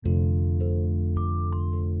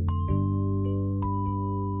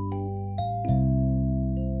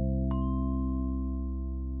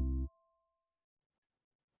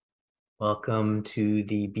Welcome to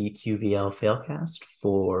the BQVL Failcast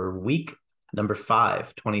for week number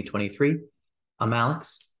 5, 2023. I'm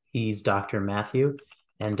Alex. He's Dr. Matthew.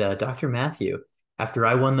 And Dr. Matthew, after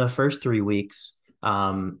I won the first 3 weeks,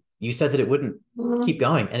 you said that it wouldn't keep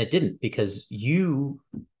going, and it didn't because you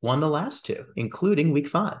won the last two, including week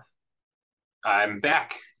 5. I'm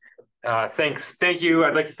back. Thanks. Thank you.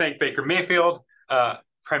 I'd like to thank Baker Mayfield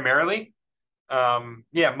primarily.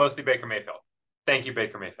 Mostly Baker Mayfield. Thank you,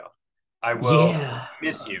 Baker Mayfield. I will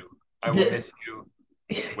miss you. I will miss you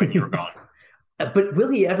when you're gone. But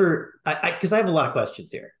will he ever? Because I have a lot of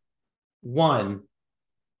questions here. One,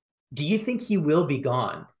 do you think he will be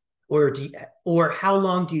gone, or how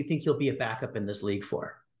long do you think he'll be a backup in this league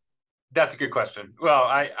for? That's a good question. Well,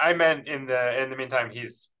 I meant in the meantime, he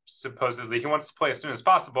wants to play as soon as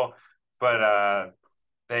possible, but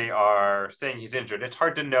they are saying he's injured. It's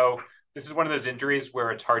hard to know. This is one of those injuries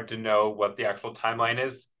where it's hard to know what the actual timeline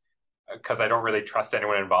is, because I don't really trust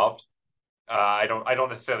anyone involved. I don't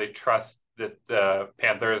necessarily trust that the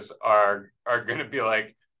Panthers are going to be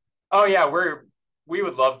like, oh yeah, we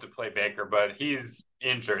would love to play Baker, but he's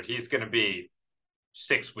injured. He's going to be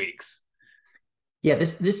 6 weeks. Yeah,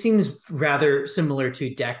 this seems rather similar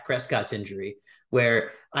to Dak Prescott's injury,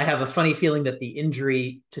 where I have a funny feeling that the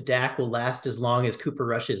injury to Dak will last as long as Cooper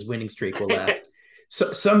Rush's winning streak will last.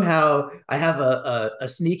 So somehow I have a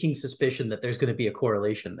sneaking suspicion that there's going to be a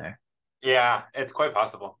correlation there. Yeah, it's quite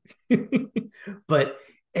possible. But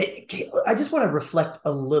I just want to reflect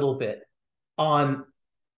a little bit on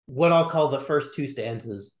what I'll call the first two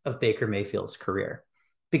stanzas of Baker Mayfield's career,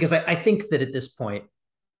 because I think that at this point,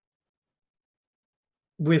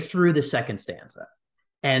 we're through the second stanza.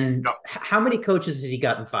 And how many coaches has he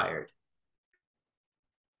gotten fired?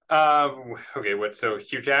 Okay, so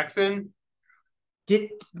Hugh Jackson?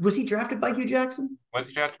 Was he drafted by Hugh Jackson? Was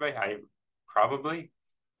he drafted by? Probably.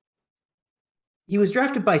 He was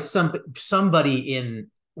drafted by somebody in.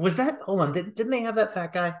 Was that? Hold on. Didn't they have that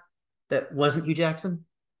fat guy that wasn't Hugh Jackson?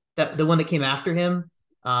 That the one that came after him?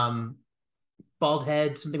 Bald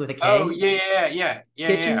head, something with a K. Oh yeah.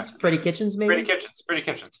 Kitchens, Freddie Kitchens, maybe. Freddie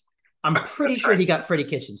Kitchens. I'm pretty sure he got Freddie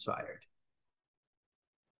Kitchens fired.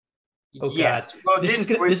 Oh yes. God, well,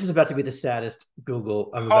 this is about to be the saddest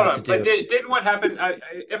Google I'm about to do. But didn't what happened?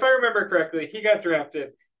 If I remember correctly, he got drafted.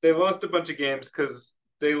 They lost a bunch of games because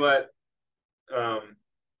they let. And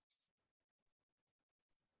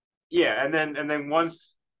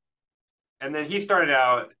then he started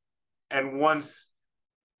out, and once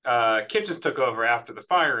Kitchens took over after the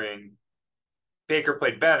firing, Baker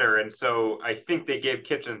played better, and so I think they gave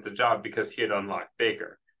Kitchens the job because he had unlocked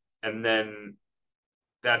Baker, and then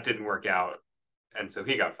that didn't work out, and so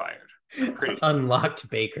he got fired. Unlocked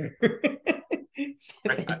Baker.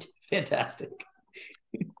 Fantastic.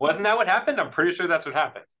 Wasn't that what happened? I'm pretty sure that's what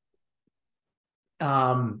happened.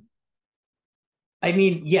 I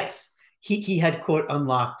mean, yes, he had quote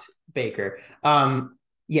unlocked Baker.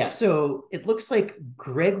 So it looks like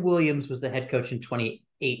Greg Williams was the head coach in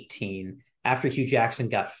 2018 after Hugh Jackson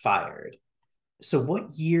got fired. So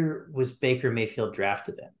what year was Baker Mayfield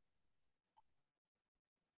drafted in?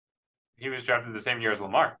 He was drafted the same year as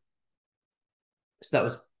Lamar. So that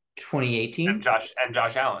was 2018? And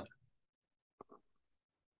Josh Allen.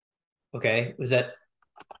 Okay. Was that?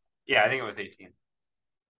 Yeah, I think it was 18.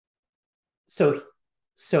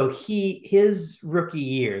 So his rookie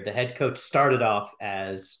year, the head coach started off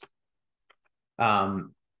as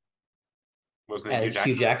Hugh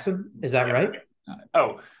Jackson. Is that right?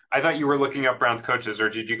 Oh, I thought you were looking up Browns coaches, or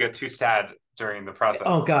did you get too sad during the process?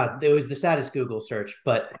 Oh God, it was the saddest Google search.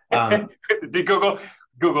 But did Google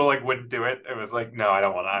like wouldn't do it? It was like, no, I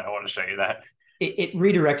don't want to show you that. It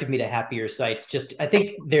redirected me to happier sites. I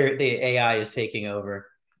think the AI is taking over.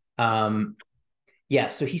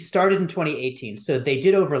 So he started in 2018. So they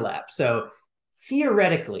did overlap. So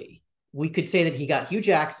theoretically, we could say that he got Hugh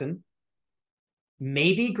Jackson,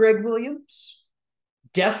 maybe Greg Williams,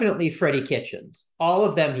 definitely Freddie Kitchens. All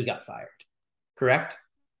of them he got fired. Correct?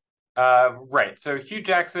 Right. So Hugh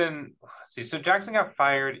Jackson, so Jackson got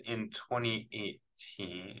fired in 2018.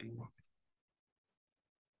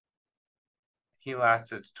 He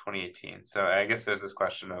lasted 2018. So I guess there's this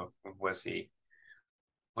question of did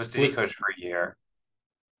he coach for a year?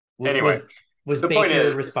 Anyway, was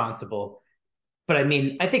Baker responsible? But I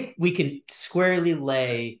mean, I think we can squarely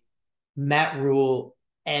lay Matt Rule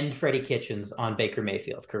and Freddie Kitchens on Baker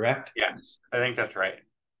Mayfield, correct? Yes, I think that's right.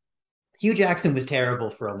 Hugh Jackson was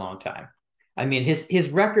terrible for a long time. I mean, his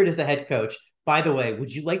record as a head coach, by the way,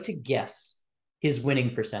 would you like to guess his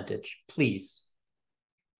winning percentage, please?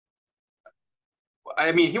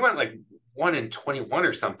 I mean, he went like 1-21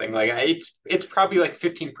 or something. Like it's probably like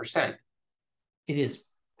 15%. It is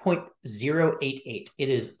 0.088. It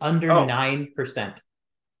is under Oh, 9%.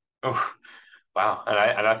 oh, wow.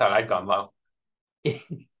 And I thought I'd gone low.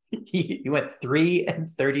 He went 3 and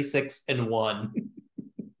 36 and 1.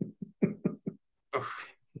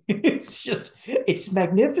 Oof. It's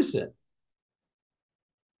magnificent.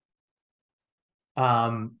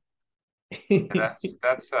 Um,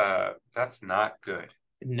 That's not good.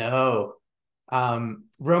 no.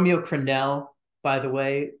 Romeo Crennel, by the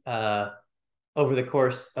way, over the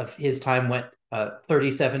course of his time went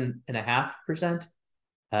 37.5%.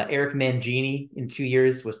 Eric Mangini in 2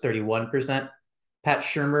 years was 31%. Pat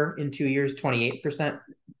Shermer in 2 years, 28%.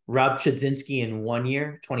 Rob Chudzinski in 1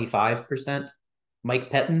 year, 25%.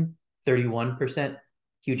 Mike Pettin, 31%.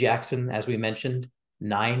 Hugh Jackson, as we mentioned,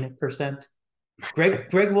 9%.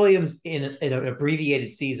 Greg Williams in an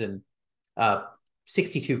abbreviated season,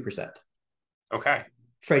 62%. Okay.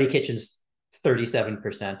 Freddie Kitchens,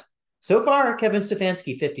 37%. So far, Kevin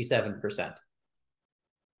Stefanski, 57%,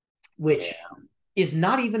 which is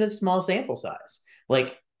not even a small sample size.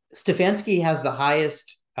 Like, Stefanski has the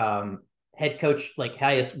highest head coach, like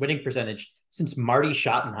highest winning percentage since Marty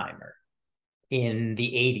Schottenheimer in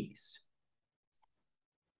the 80s.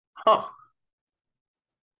 Huh.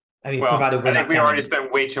 I mean, Well, provided we're I think not we already counting.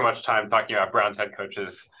 spent way too much time talking about Browns head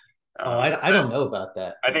coaches. I don't know about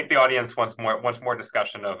that. I think the audience wants more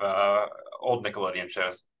discussion of old Nickelodeon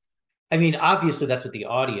shows. I mean, obviously that's what the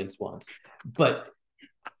audience wants, but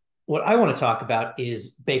what I want to talk about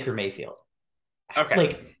is Baker Mayfield. Okay.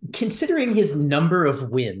 Like, considering his number of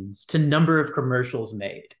wins to number of commercials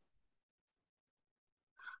made.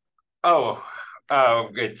 It's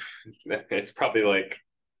probably like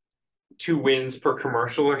 2 wins per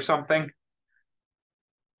commercial or something.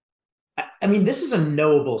 I mean, this is a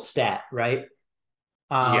knowable stat, right?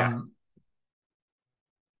 Yeah.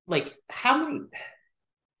 Like, how many?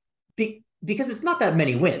 Because it's not that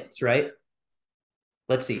many wins, right?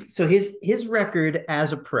 Let's see. So his record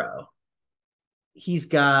as a pro, he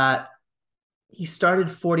started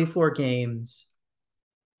 44 games.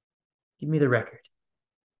 Give me the record.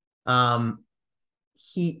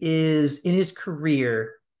 He is in his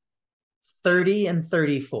career 30 and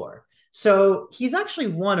 34. So he's actually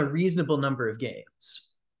won a reasonable number of games.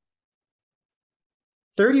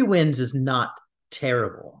 30 wins is not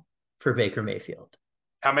terrible for Baker Mayfield.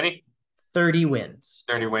 How many? 30 wins.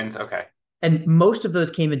 30 wins. Okay. And most of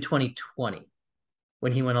those came in 2020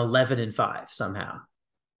 when he went 11 and 5 somehow.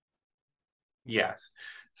 Yes.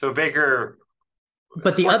 So Baker.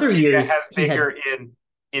 But the other years has Baker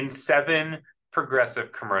in 7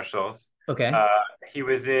 Progressive commercials. Okay. He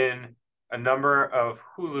was in a number of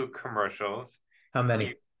Hulu commercials. How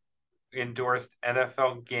many? He endorsed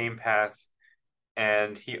NFL Game Pass,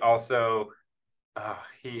 and he also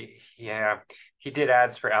he did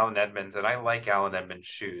ads for Allen Edmonds, and I like Allen Edmonds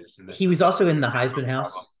shoes. He was also in the Heisman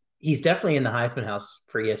House. Problem. He's definitely in the Heisman House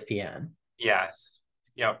for ESPN. Yes.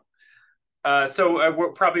 Yep. So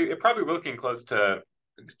we're probably looking close to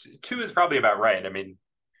 2 is probably about right. I mean,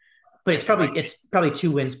 but it's probably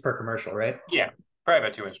 2 wins per commercial, right? Yeah, probably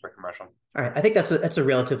about 2 wins per commercial. All right, I think that's a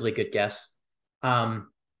relatively good guess. Yeah,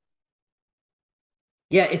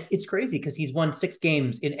 it's crazy because he's won 6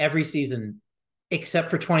 games in every season except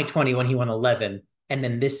for 2020 when he won 11, and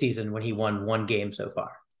then this season when he won 1 game so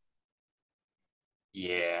far.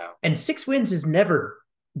 Yeah, and 6 wins is never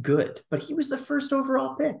good, but he was the first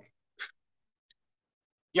overall pick.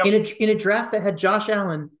 Yep. In a draft that had Josh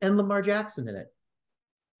Allen and Lamar Jackson in it.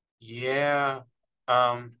 Yeah,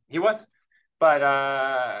 he was, but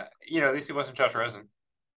at least he wasn't Josh Rosen.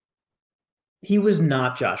 He was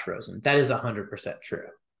not Josh Rosen. That is 100% true.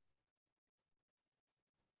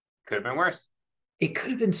 Could have been worse. It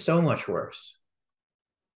could have been so much worse.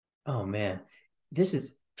 Oh man,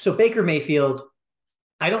 so Baker Mayfield.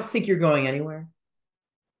 I don't think you're going anywhere,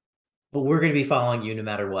 but we're going to be following you no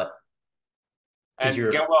matter what. And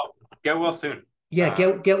get well soon. Yeah,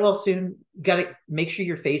 get well soon. Got to make sure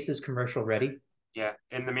your face is commercial ready. Yeah.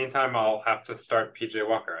 In the meantime, I'll have to start PJ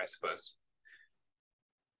Walker, I suppose.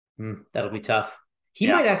 That'll be tough. He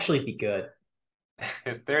might actually be good.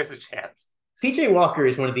 There's a chance. PJ Walker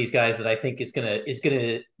is one of these guys that I think is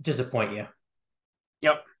gonna disappoint you.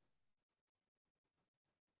 Yep.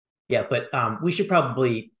 Yeah, but we should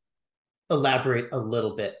probably elaborate a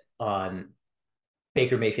little bit on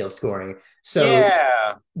Baker Mayfield scoring. So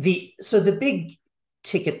the big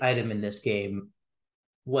ticket item in this game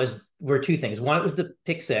were 2 things. One, it was the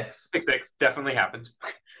pick six. Pick six definitely happened.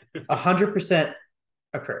 100%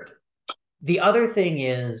 occurred. The other thing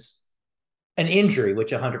is an injury,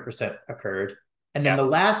 which 100% occurred. And then the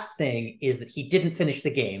last thing is that he didn't finish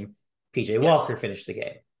the game. PJ Walker finished the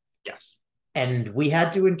game. Yes. And we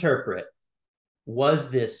had to interpret, was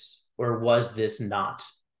this or was this not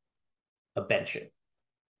a benching?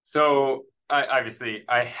 So obviously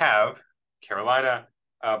I have Carolina,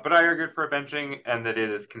 but I argued for a benching and that it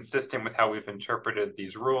is consistent with how we've interpreted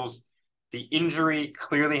these rules. The injury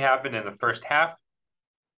clearly happened in the first half.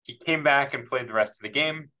 He came back and played the rest of the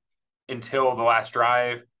game until the last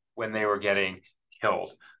drive when they were getting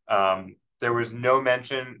killed. There was no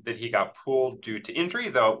mention that he got pulled due to injury,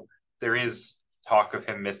 though there is talk of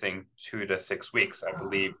him missing 2 to 6 weeks, I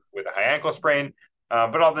believe, with a high ankle sprain.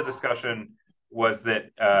 But all the discussion was that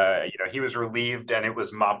he was relieved and it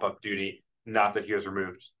was mop-up duty, not that he was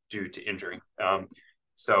removed due to injury.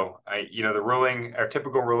 So the ruling, our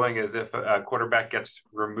typical ruling, is if a quarterback gets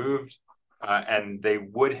removed and they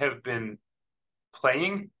would have been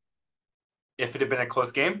playing if it had been a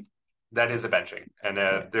close game, that is a benching. And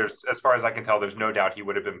there's, as far as I can tell, there's no doubt he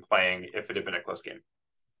would have been playing if it had been a close game.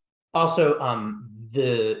 Also,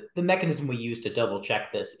 the mechanism we use to double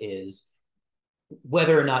check this is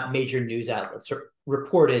whether or not major news outlets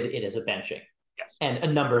reported it as a benching. Yes. And a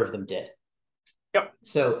number of them did. Yep.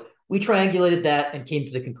 So we triangulated that and came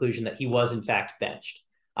to the conclusion that he was in fact benched,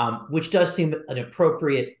 which does seem an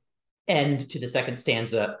appropriate end to the second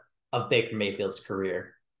stanza of Baker Mayfield's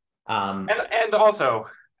career. And also,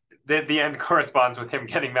 the end corresponds with him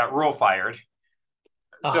getting Matt Rule fired.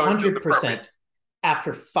 So 100%.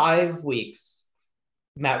 After 5 weeks,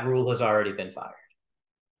 Matt Rule has already been fired.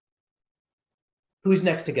 Who's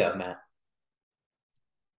next to go, Matt?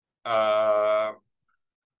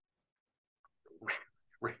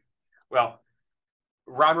 Well,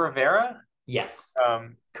 Ron Rivera? Yes.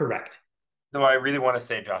 Correct. No, I really want to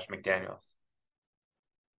say Josh McDaniels.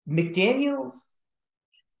 McDaniels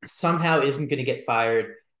somehow isn't going to get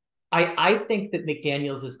fired. I think that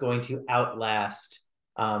McDaniels is going to outlast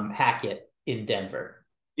Hackett in Denver.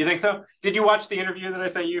 You think so? Did you watch the interview that I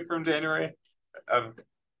sent you from January about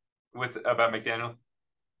McDaniels?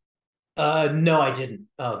 No, I didn't.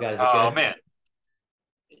 Oh God, is it good? Oh man,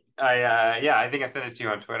 I think I sent it to you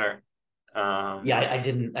on Twitter. I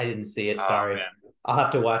didn't see it. Oh, sorry, man. I'll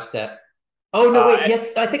have to watch that. Oh no, wait,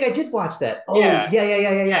 yes, I think I did watch that. Oh yeah.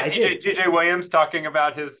 I did. DJ Williams talking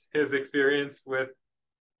about his experience with.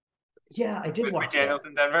 Yeah, I did watch McDaniels that.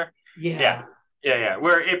 in Denver. Yeah.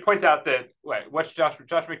 Where it points out that what's Josh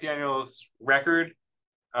McDaniels' record?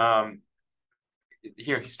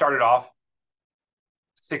 He started off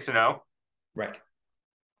 6-0, right,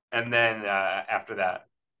 and then after that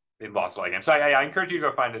they lost all the games. So I encourage you to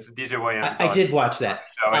go find this. DJ Williams. I did watch that.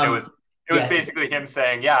 And it was basically him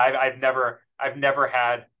saying, I've never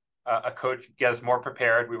had a coach get us more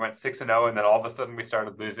prepared. We went 6-0, and then all of a sudden we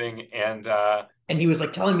started losing, and he was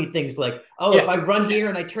like telling me things like, if I run here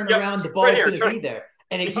and I turn around, the ball's going to be there,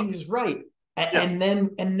 and he was right. And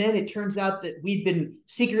then it turns out that we'd been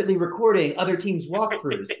secretly recording other teams'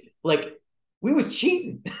 walkthroughs. Like, we was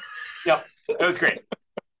cheating. Yep, it was great.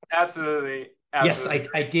 Absolutely. Yes,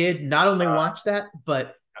 I did not only watch that,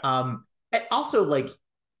 but also, like,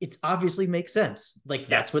 it obviously makes sense. Like,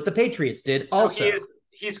 that's what the Patriots did also.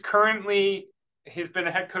 He's been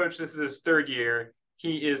a head coach. This is his third year.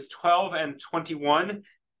 He is 12-21,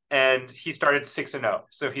 and he started 6-0.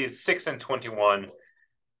 So he's 6-21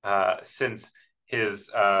 since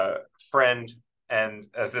his friend and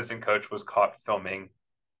assistant coach was caught filming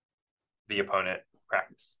the opponent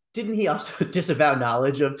practice. Didn't he also disavow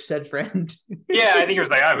knowledge of said friend? Yeah, I think he was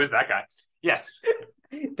like, who's that guy? Yes.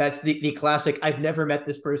 That's the classic, I've never met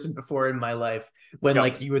this person before in my life, when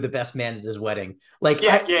like you were the best man at his wedding. Like,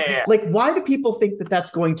 like, why do people think that that's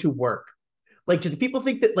going to work? Like, do the people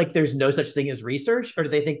think that like there's no such thing as research, or do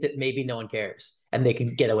they think that maybe no one cares and they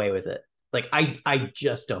can get away with it? Like, I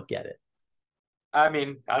just don't get it. I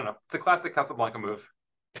mean, I don't know. It's a classic Casablanca move.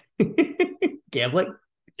 Gambling?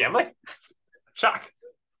 Shocked.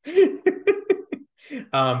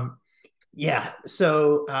 Yeah.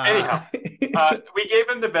 So anyhow, we gave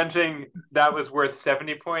him the benching that was worth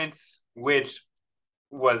 70 points, which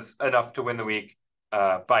was enough to win the week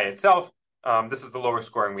by itself. This is the lower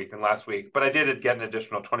scoring week than last week, but I did get an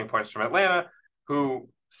additional 20 points from Atlanta, who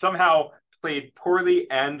somehow played poorly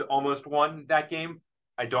and almost won that game.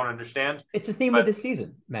 I don't understand. It's a theme of this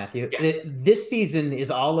season, Matthew. Yeah. This season is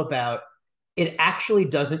all about, it actually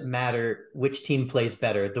doesn't matter which team plays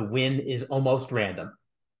better. The win is almost random.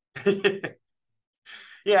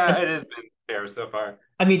 Yeah, it has been fair so far.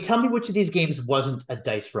 I mean, tell me which of these games wasn't a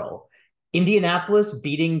dice roll. Indianapolis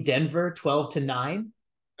beating Denver 12-9.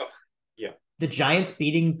 Oh, yeah. The Giants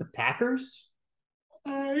beating the Packers.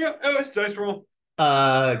 Yeah, it was dice roll.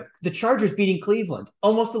 The Chargers beating Cleveland.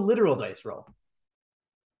 Almost a literal dice roll.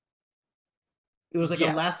 It was like a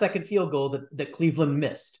Yeah. last second field goal that Cleveland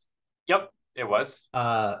missed. Yep, it was.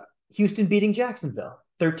 Houston beating Jacksonville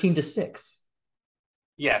 13-6.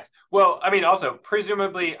 Yes. Well, I mean, also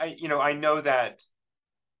presumably, I know that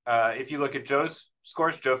if you look at Joe's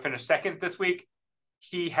scores, Joe finished second this week.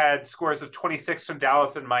 He had scores of 26 from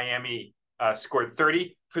Dallas, and Miami scored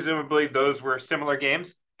 30. Presumably, those were similar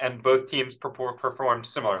games, and both teams performed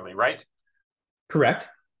similarly, right? Correct.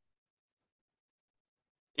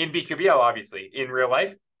 In BQBL, obviously. In real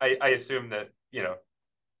life, I assume that,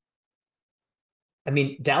 I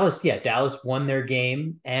mean, Dallas won their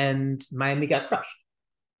game and Miami got crushed.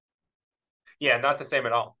 yeah, not the same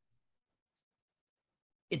at all.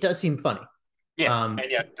 It does seem funny. Yeah, and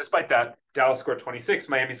yeah, despite that, Dallas scored 26,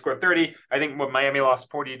 Miami scored 30. I think when Miami lost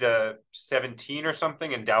 40-17 or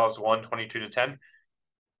something, and Dallas won 22-10.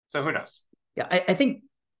 So who knows? Yeah, I think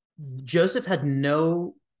Joseph had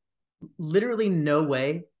literally no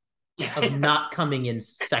way of not coming in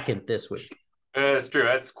second this week. It's true.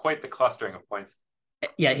 That's quite the clustering of points.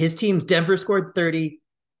 Yeah, his teams, Denver scored 30,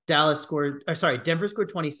 Denver scored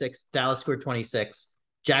 26, Dallas scored 26,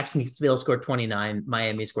 Jacksonville scored 29,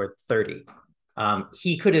 Miami scored 30.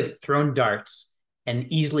 He could have thrown darts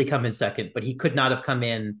and easily come in second, but he could not have come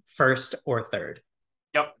in first or third.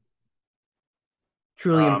 Yep.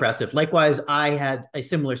 Truly impressive. Likewise, I had a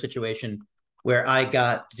similar situation where I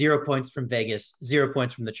got 0 points from Vegas, 0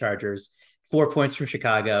 points from the Chargers, 4 points from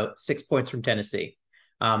Chicago, 6 points from Tennessee.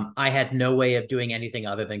 I had no way of doing anything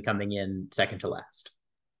other than coming in second to last.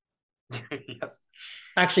 Yes.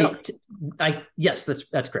 Actually, yes,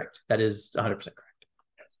 that's correct. That is 100% correct.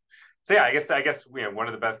 Yes. So yeah, I guess one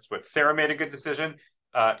of the best. Sarah made a good decision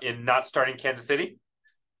in not starting Kansas City,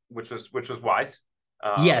 which was wise.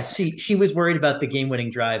 Yeah, she was worried about the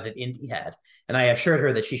game-winning drive that Indy had, and I assured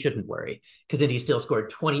her that she shouldn't worry because Indy still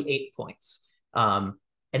scored 28 points. An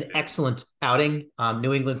excellent outing.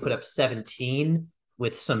 New England put up 17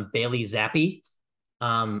 with some Bailey Zappi.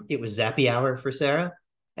 It was Zappi hour for Sarah.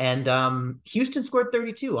 And Houston scored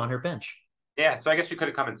 32 on her bench. Yeah, so I guess she could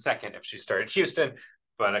have come in second if she started Houston,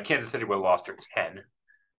 but Kansas City would have lost her 10.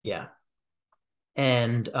 Yeah.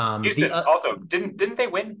 And Houston also didn't they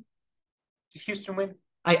win? Did Houston win?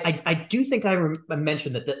 I do think I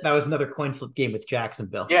mentioned that was another coin flip game with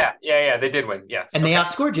Jacksonville. Yeah, they did win. Yes, and they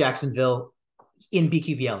outscored Jacksonville in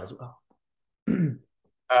BQBL as well.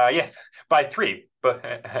 Yes, by 3, but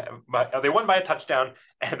they won by a touchdown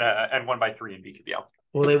and won by 3 in BQBL.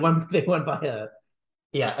 Well, they won by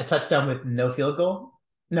a touchdown with no field goal.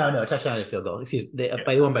 No, a touchdown and a field goal. Excuse me.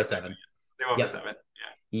 They won by 7. They won by 7.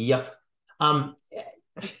 Yeah. Yep.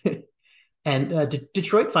 And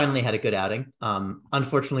Detroit finally had a good outing.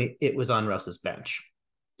 Unfortunately, it was on Russ's bench.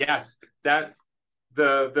 Yes, that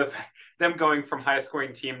them going from highest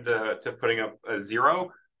scoring team to putting up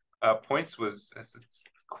 0 points was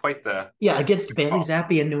quite the against Bailey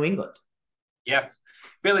Zappi in New England. Yes,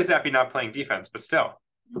 Bailey Zappi not playing defense, but still.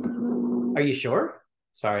 Are you sure?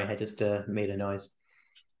 Sorry, I just made a noise.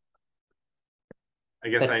 I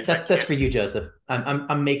guess that's for you, Joseph.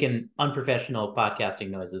 I'm making unprofessional podcasting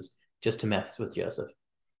noises just to mess with Joseph.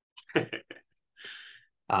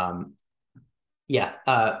 Yeah.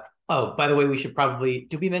 Oh, by the way, we should probably.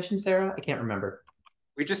 Did we mention Sarah? I can't remember.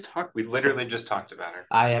 We literally just talked about her.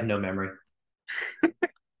 I have no memory.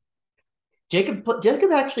 Jacob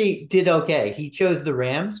actually did okay. He chose the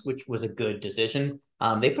Rams, which was a good decision.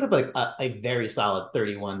 They put up a very solid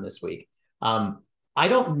 31 this week. I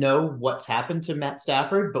don't know what's happened to Matt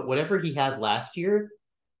Stafford, but whatever he had last year,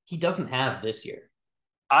 he doesn't have this year.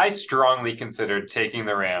 I strongly considered taking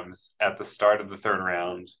the Rams at the start of the 3rd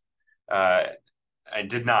round. I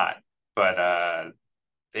did not, but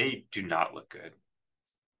they do not look good.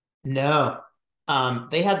 No.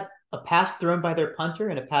 They had a pass thrown by their punter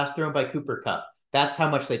and a pass thrown by Cooper Kupp. That's how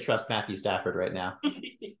much they trust Matthew Stafford right now.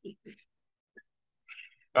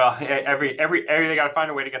 Well, they got to find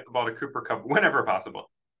a way to get the ball to Cooper Kupp whenever possible.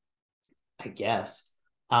 I guess.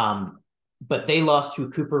 But they lost to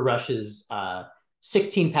Cooper Rush's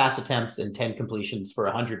 16 pass attempts and 10 completions for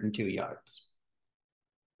 102 yards.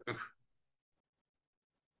 Oof.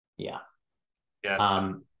 Yeah.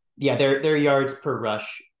 Yeah. Their yards per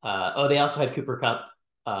rush. They also had Cooper Kupp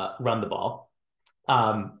run the ball.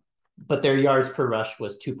 But their yards per rush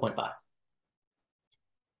was 2.5.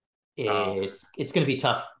 It's going to be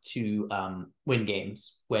tough to win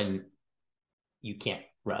games when you can't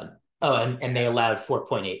run. Oh, and they allowed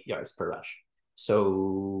 4.8 yards per rush.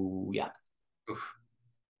 So yeah. Oof.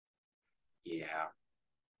 Yeah.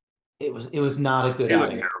 It was not a good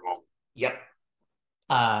outing. Terrible. Yep.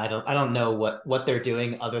 I don't know what they're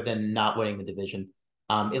doing other than not winning the division.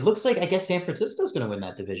 It looks like I guess San Francisco's going to win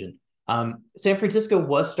that division. San Francisco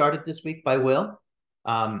was started this week by Will.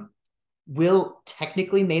 Will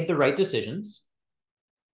technically made the right decisions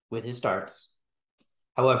with his starts.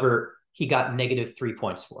 However, he got -3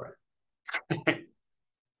 points for it.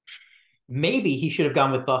 Maybe he should have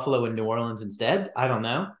gone with Buffalo and New Orleans instead. I don't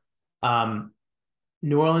know.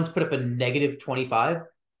 New Orleans put up a -25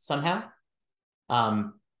 somehow.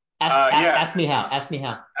 Ask me how. Ask me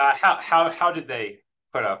how. How did they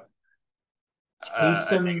put up a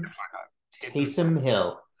Taysom -25?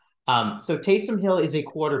 Hill. So Taysom Hill is a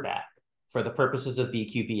quarterback for the purposes of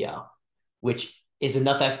BQBL, which is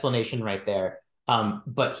enough explanation right there.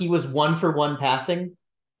 But he was 1-for-1 passing.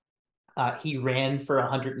 He ran for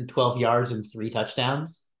 112 yards and 3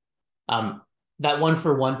 touchdowns. That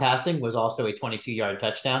 1-for-1 passing was also a 22-yard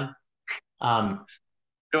touchdown.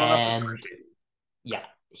 And yeah,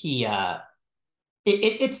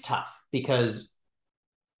 it's tough because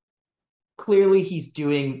clearly he's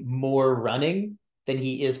doing more running than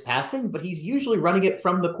he is passing, but he's usually running it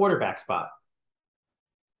from the quarterback spot,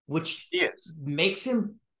 which makes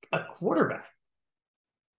him a quarterback.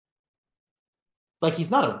 Like,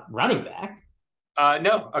 he's not a running back.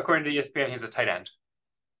 No, according to ESPN, he's a tight end.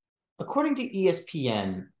 According to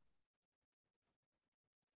ESPN,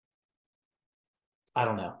 I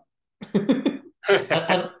don't know.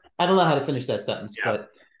 I don't know how to finish that sentence, but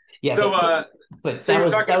yeah. So, but that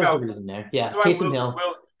was the reason there. Yeah, Taysom Hill.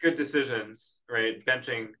 Will's good decisions, right?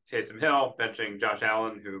 Benching Taysom Hill, benching Josh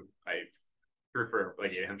Allen, who I threw for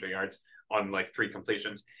like 800 yards on like 3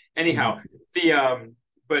 completions. Anyhow,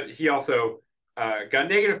 but he also got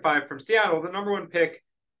 -5 from Seattle, the #1 pick,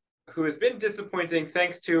 who has been disappointing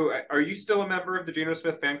thanks to. Are you still a member of the Geno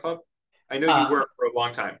Smith fan club? I know you were for a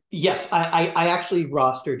long time. Yes, I actually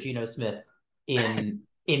rostered Geno Smith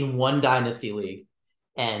in one dynasty league,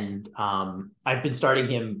 and I've been starting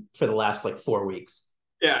him for the last like 4 weeks.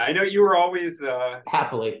 Yeah, I know you were always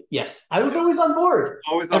happily. Yes, I was always on board.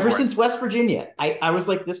 Ever since West Virginia, I was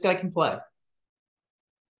like, this guy can play.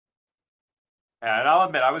 And I'll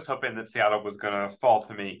admit, I was hoping that Seattle was going to fall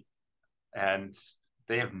to me, and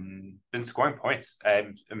they have been scoring points.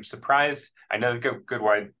 I'm surprised. I know they've got good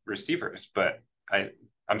wide receivers, but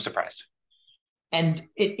I'm surprised. And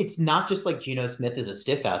it's not just like Geno Smith is a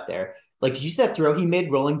stiff out there. Like, did you see that throw he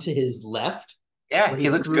made rolling to his left? Yeah, he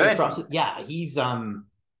looks good. Yeah, he's doing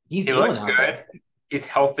looks good. There. He's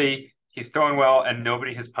healthy. He's throwing well, and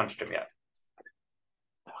nobody has punched him yet.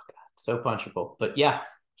 Oh God, so punchable. But yeah,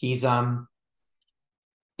 he's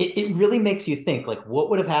It really makes you think, like, what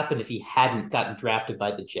would have happened if he hadn't gotten drafted by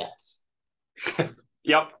the Jets?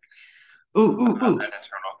 Yep. Ooh. An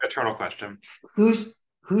eternal question. Who's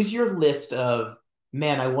your list of,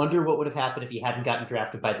 man, I wonder what would have happened if he hadn't gotten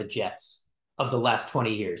drafted by the Jets of the last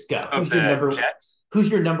 20 years? Go. Who's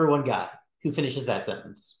your number 1 guy who finishes that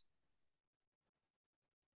sentence?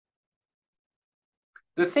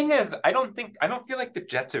 The thing is, I don't feel like the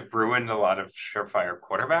Jets have ruined a lot of surefire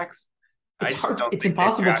quarterbacks. It's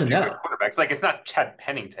impossible to know. Quarterbacks. Like, it's not Chad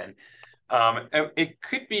Pennington. It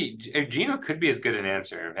could be Geno could be as good an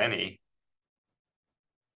answer of any.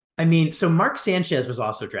 I mean, so Mark Sanchez was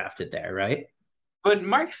also drafted there, right? But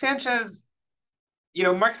Mark Sanchez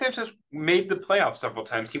made the playoffs several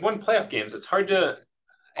times. He won playoff games. It's hard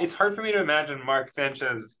for me to imagine Mark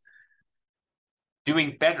Sanchez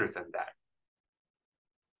doing better than that.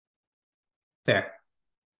 Fair.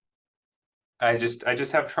 I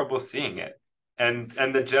just have trouble seeing it. And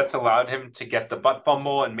the Jets allowed him to get the butt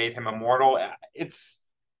fumble and made him immortal. It's,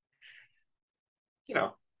 he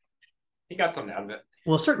got something out of it.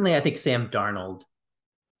 Well, certainly I think Sam Darnold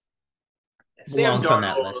belongs on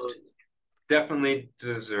that list. Definitely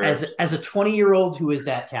deserves. As a 20-year-old who is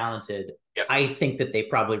that talented, yes. I think that they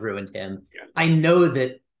probably ruined him. Yeah. I know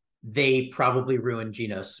that they probably ruined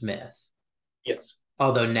Geno Smith. Yes.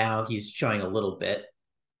 Although now he's showing a little bit.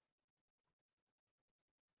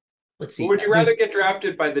 Let's see. Would you rather get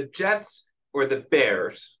drafted by the Jets or the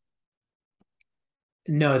Bears?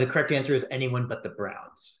 No, the correct answer is anyone but the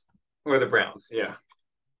Browns. Or the Browns, yeah.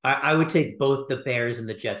 I would take both the Bears and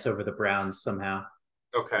the Jets over the Browns somehow.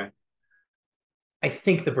 Okay. I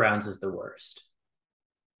think the Browns is the worst.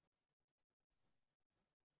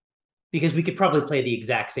 Because we could probably play the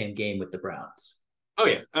exact same game with the Browns. Oh,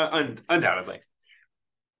 yeah, undoubtedly.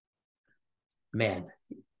 Man,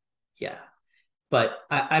 yeah. But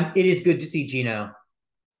it is good to see Geno,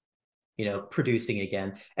 producing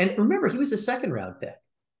again. And remember, he was a 2nd-round pick.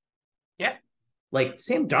 Yeah. Like,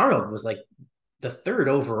 Sam Darnold was like the 3rd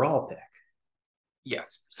overall pick.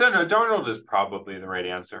 Yes. So, no, Darnold is probably the right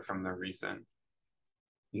answer from the recent.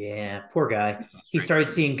 Yeah, poor guy. He started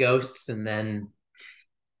seeing ghosts and then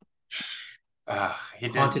He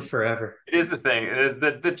Haunted did. forever. It is the thing. It is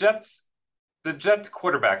the Jets. The Jets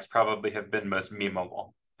quarterbacks probably have been most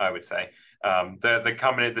memeable, I would say. The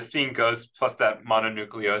combination, the seeing ghost plus that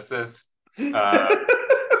mononucleosis. Uh,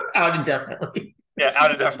 Out indefinitely. yeah,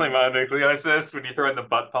 out of definitely mononucleosis when you throw in the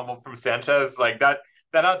butt pummel from Sanchez, like that.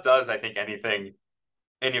 That outdoes, I think, anything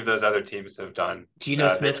any of those other teams have done. Geno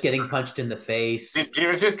They Smith just, getting punched in the face. yeah,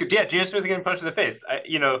 Geno Smith getting punched in the face.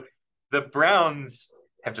 The Browns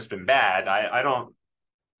have just been bad. I don't.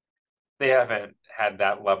 They haven't had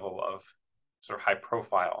that level of sort of high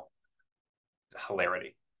profile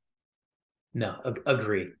hilarity. No,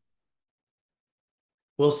 agree.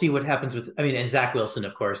 We'll see what happens with. I mean, and Zach Wilson,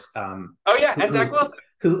 of course, Oh yeah, who and Zach Wilson.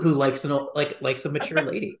 who likes likes a mature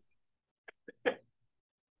lady.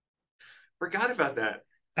 Forgot about that.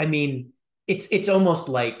 I mean, it's almost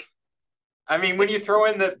like, I mean, when you throw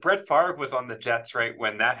in that Brett Favre was on the Jets, right?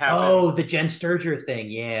 When that happened, oh, the Jen Sturger thing.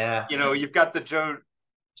 Yeah. you've got the Joe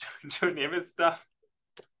Namath stuff.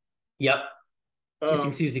 Yep. Kissing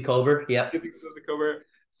Um, Susie Colbert. Yep.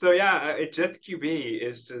 So yeah, Jets QB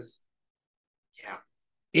is just yeah,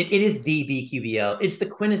 It is the BQBL. It's the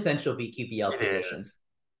quintessential BQBL it position. is.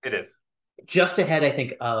 It is. Just ahead, I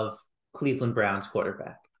think, of Cleveland Browns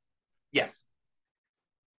quarterback. Yes.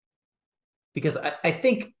 Because I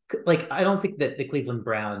think, like, I don't think that the Cleveland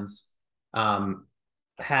Browns um,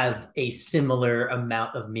 have a similar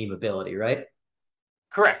amount of memeability, right?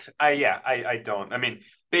 Correct. I don't. I mean,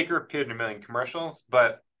 Baker appeared in a million commercials,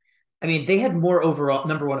 but I mean, they had more overall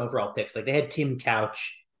number one overall picks. Like they had Tim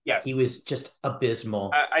Couch. He yes, was just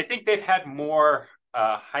abysmal. I think they've had more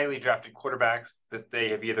highly drafted quarterbacks that they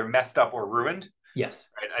have either messed up or ruined.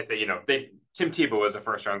 Yes. Right? I say, they Tim Tebow was a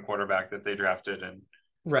first round quarterback that they drafted, and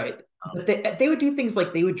Right. But they would do things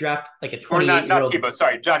like they would draft like a or 28 not year old. Tebow.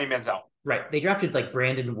 Sorry, Johnny Manziel. Right. They drafted like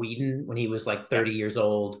Brandon Whedon when he was like 30 Yes, years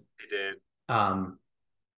old. they did. Um,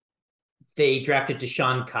 they drafted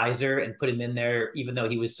Deshaun Kaiser and put him in there, even though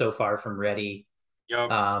he was so far from ready. Yep.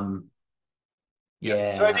 Um,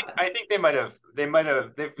 Yes. So I yeah, think I think they might have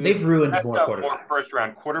they've they've ruined messed more up more quarterbacks. first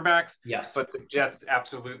round quarterbacks, Yes, but the Jets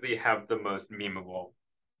absolutely have the most memeable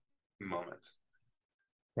moments.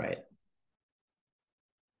 right.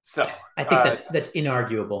 So, I think that's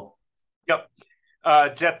inarguable. yep.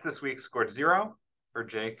 Jets this week scored 0 for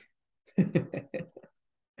Jake.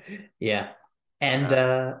 Yeah, and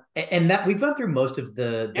Uh, that we've gone through most of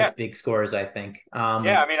the yeah, big scores. I think.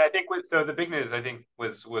 yeah. I mean, I think the big news I think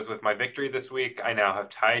was with my victory this week. I now have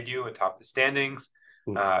tied you atop the standings,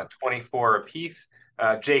 Oof. 24 apiece.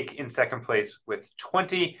 Jake in second place with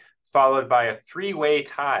 20, followed by a three-way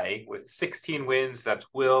tie with 16 wins. That's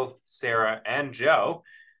Will, Sarah, and Joe.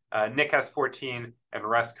 Nick has 14, and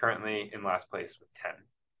Russ currently in last place with 10.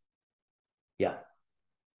 Yeah,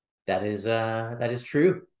 that is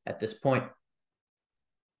true at this point.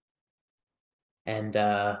 And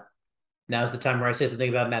now's the time where I say something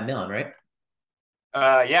about Matt Millen, right?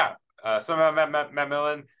 Yeah. So Matt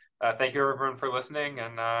Millen, thank you everyone for listening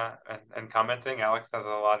and commenting. Alex has a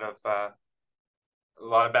lot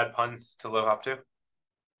of bad puns to live up to.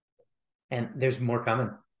 And there's more coming.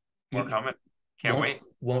 More You comment. Can't wait.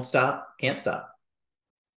 won't stop, can't stop.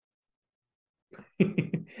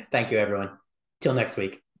 Thank you, everyone. Till next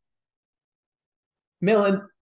week. Millen.